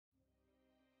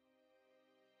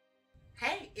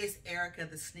Hey, it's Erica,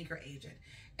 the sneaker agent.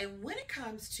 And when it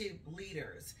comes to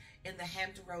leaders in the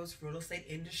Hampton Roads real estate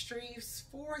industry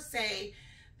for, say,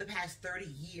 the past 30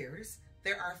 years,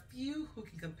 there are few who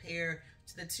can compare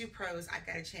to the two pros I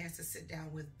got a chance to sit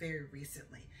down with very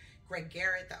recently.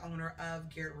 Garrett, the owner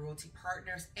of Garrett Realty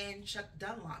Partners, and Chuck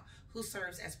Dunlop, who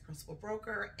serves as principal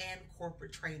broker and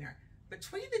corporate trainer.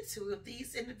 Between the two of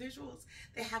these individuals,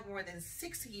 they have more than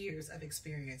 6 years of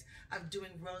experience of doing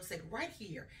real estate right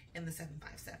here in the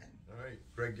 757. All right,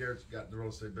 Garrett got in the real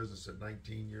estate business at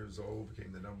 19 years old,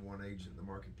 became the #1 agent in the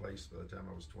marketplace by the time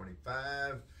I was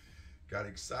 25. Got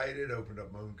excited, opened up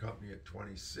my own company at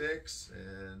 26,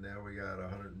 and now we got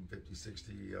 150,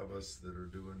 60 of us that are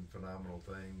doing phenomenal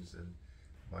things. And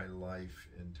my life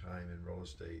and time in real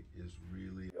estate is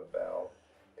really about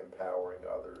empowering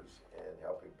others and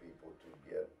helping people to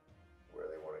get where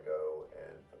they want to go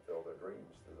and fulfill their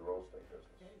dreams through the real estate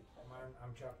business.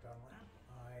 I'm Chuck Dunlap.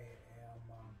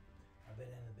 I've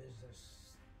been in the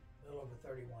business a little over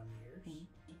 31 years.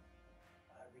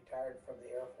 I retired from the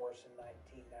Air Force in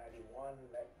 1991.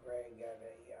 Met Greg at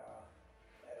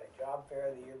a job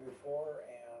fair the year before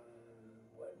and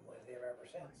went with him ever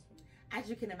since. As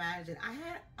you can imagine, I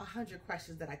had 100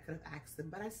 questions that I could have asked them,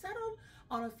 but I settled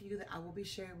on a few that I will be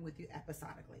sharing with you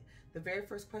episodically. The very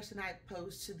first question I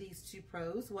posed to these two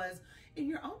pros was, in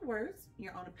your own words, in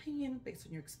your own opinion, based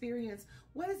on your experience,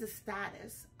 what is the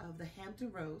status of the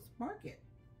Hampton Roads market?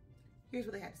 Here's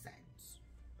what they had to say.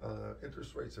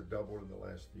 Interest rates have doubled in the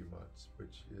last few months,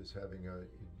 which is having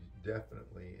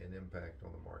definitely an impact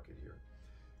on the market here.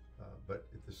 But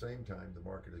at the same time, the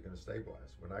market is going to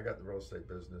stabilize. When I got the real estate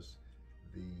business,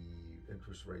 the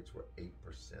interest rates were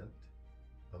 8%.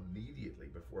 Immediately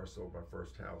before I sold my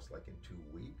first house, like in 2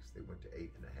 weeks, they went to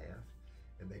 8.5%,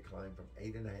 and they climbed from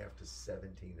 8.5% to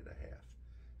 17.5%.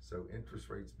 So interest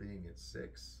rates being at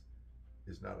 6%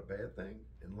 is not a bad thing,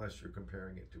 unless you're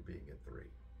comparing it to being at 3%,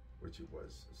 which it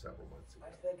was several months ago.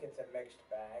 I think it's a mixed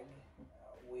bag.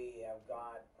 We have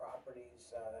got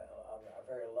properties, a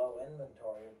very low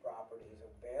inventory of properties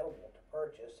available to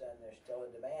purchase, and there's still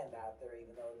a demand out there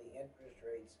even though the interest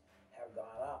rates have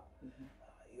gone up.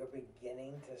 You're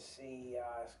beginning to see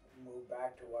us move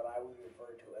back to what I would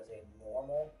refer to as a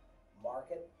normal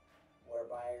market, where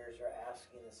buyers are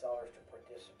asking the sellers to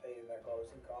participate in their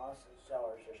closing costs, and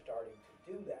sellers are starting to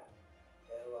do that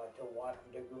to one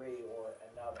degree or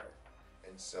another.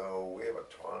 And so we have a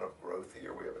ton of growth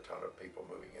here. We have a ton of people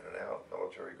moving in and out,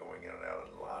 military going in and out,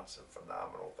 and lots of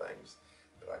phenomenal things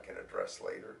that I can address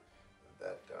later,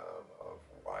 that of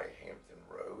why Hampton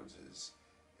Roads is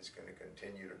going to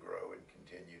continue to grow and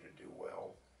continue to do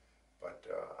well. But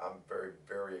I'm very,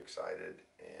 very excited,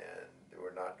 and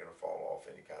we're not going to fall off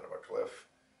any kind of a cliff.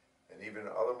 And even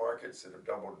other markets that have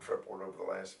doubled and tripled over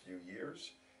the last few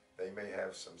years, they may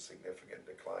have some significant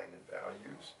decline in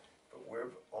values, but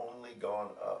we've only gone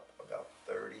up about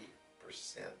 30%,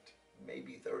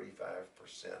 maybe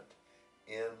 35%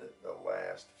 in the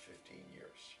last 15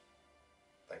 years.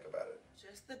 Think about it.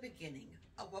 Just the beginning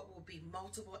of what will be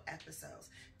multiple episodes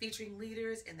featuring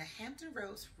leaders in the Hampton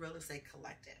Roads Real Estate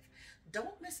Collective.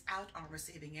 Don't miss out on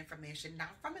receiving information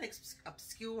not from an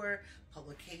obscure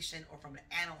publication or from an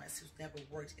analyst who's never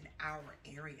worked in our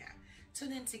area.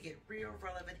 Tune in to get real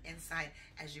relevant insight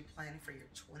as you plan for your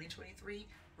 2023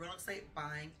 real estate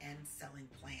buying and selling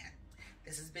plan.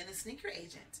 This has been the Sneaker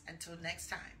Agent. Until next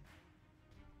time.